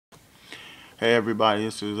Hey everybody,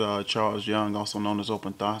 this is Charles Young, also known as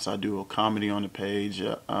Open Thoughts. I do a comedy on the page.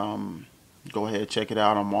 Go ahead, check it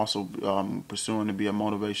out. I'm also pursuing to be a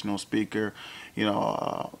motivational speaker,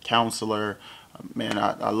 counselor. Man,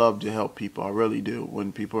 I love to help people. I really do.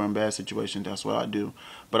 When people are in bad situations, that's what I do.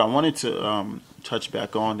 But I wanted to touch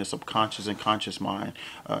back on the subconscious and conscious mind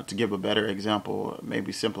to give a better example,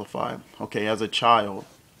 maybe simplify. Okay, as a child,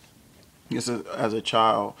 as a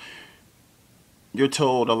child, you're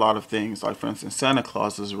told a lot of things. Like, for instance, Santa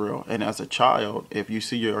Claus is real. And as a child, if you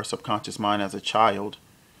see your subconscious mind as a child,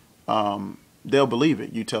 they'll believe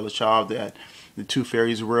it. You tell a child that the tooth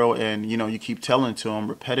fairy's real, and you keep telling it to them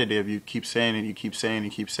repetitive. You keep saying it, you keep saying it,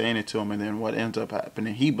 you keep saying it to him, and then what ends up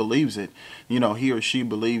happening? He believes it. He or she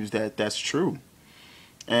believes that that's true,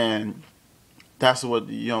 and that's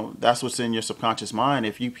what's in your subconscious mind.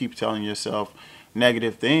 If you keep telling yourself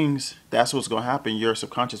negative things, that's what's going to happen. Your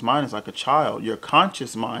subconscious mind is like a child. Your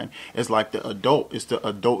conscious mind is like the adult. It's the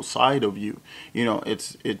adult side of you.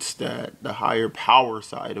 It's the higher power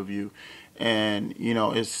side of you. And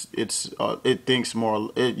it thinks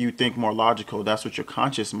more. You think more logical. That's what your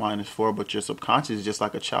conscious mind is for. But your subconscious is just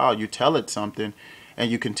like a child. You tell it something, and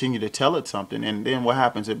you continue to tell it something, and then what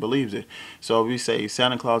happens? It believes it. So if you say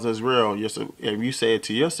Santa Claus is real, if you say it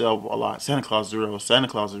to yourself a lot, Santa Claus is real, Santa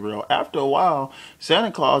Claus is real. After a while, Santa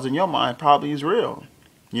Claus in your mind probably is real.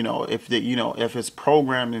 If it's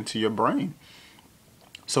programmed into your brain.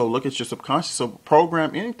 So look at your subconscious. So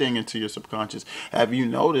program anything into your subconscious. Have you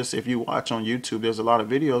noticed, if you watch on YouTube, there's a lot of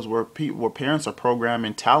videos where parents are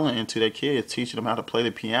programming talent into their kids, teaching them how to play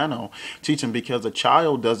the piano, teaching, because a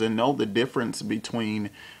child doesn't know the difference between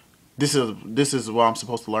this is what I'm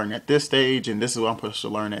supposed to learn at this stage, and this is what I'm supposed to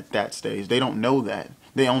learn at that stage. They don't know that.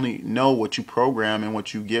 They only know what you program and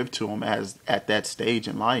what you give to them as at that stage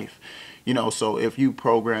in life. So if you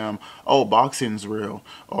program, oh, boxing's real,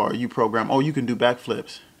 or you program, oh, you can do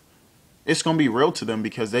backflips, it's going to be real to them,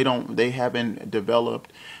 because they haven't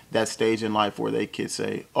developed that stage in life where they could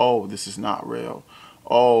say, oh, this is not real.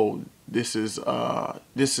 Oh, this is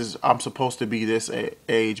I'm supposed to be this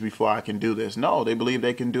age before I can do this. No, they believe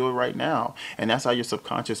they can do it right now. And that's how your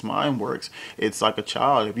subconscious mind works. It's like a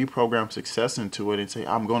child. If you program success into it and say,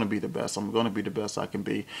 I'm going to be the best, I'm going to be the best I can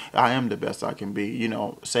be, I am the best I can be,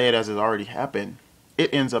 say it as it already happened,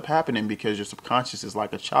 it ends up happening, because your subconscious is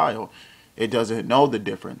like a child. It doesn't know the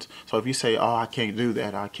difference. So if you say, oh, I can't do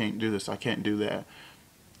that, I can't do this, I can't do that,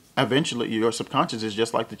 eventually your subconscious is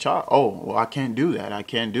just like the child. Oh, well, I can't do that, I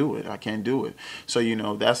can't do it, I can't do it. So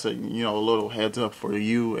that's a little heads up for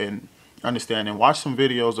you, and understand, and watch some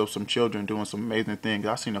videos of some children doing some amazing things.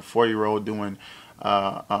 I've seen a 4-year-old doing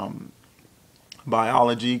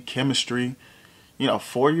biology, chemistry.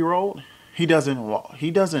 4-year-old, he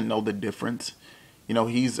doesn't know the difference.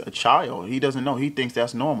 He's a child. He doesn't know. He thinks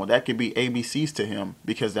that's normal. That could be ABCs to him,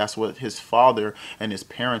 because that's what his father and his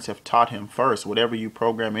parents have taught him first. Whatever you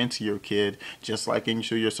program into your kid, just like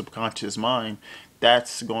into your subconscious mind,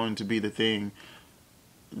 that's going to be the thing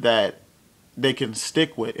that they can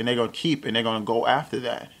stick with, and they're going to keep, and they're going to go after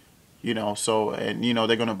that. They're going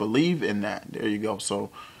to believe in that. There you go.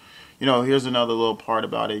 So, here's another little part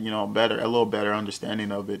about it, a little better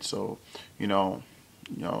understanding of it. So,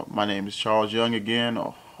 my name is Charles Young again,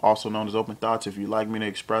 also known as Open Thoughts. If you'd like me to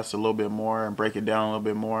express a little bit more and break it down a little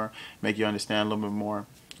bit more, make you understand a little bit more,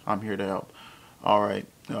 I'm here to help. All right.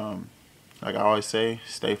 Like I always say,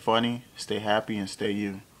 stay funny, stay happy, and stay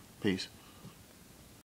you. Peace.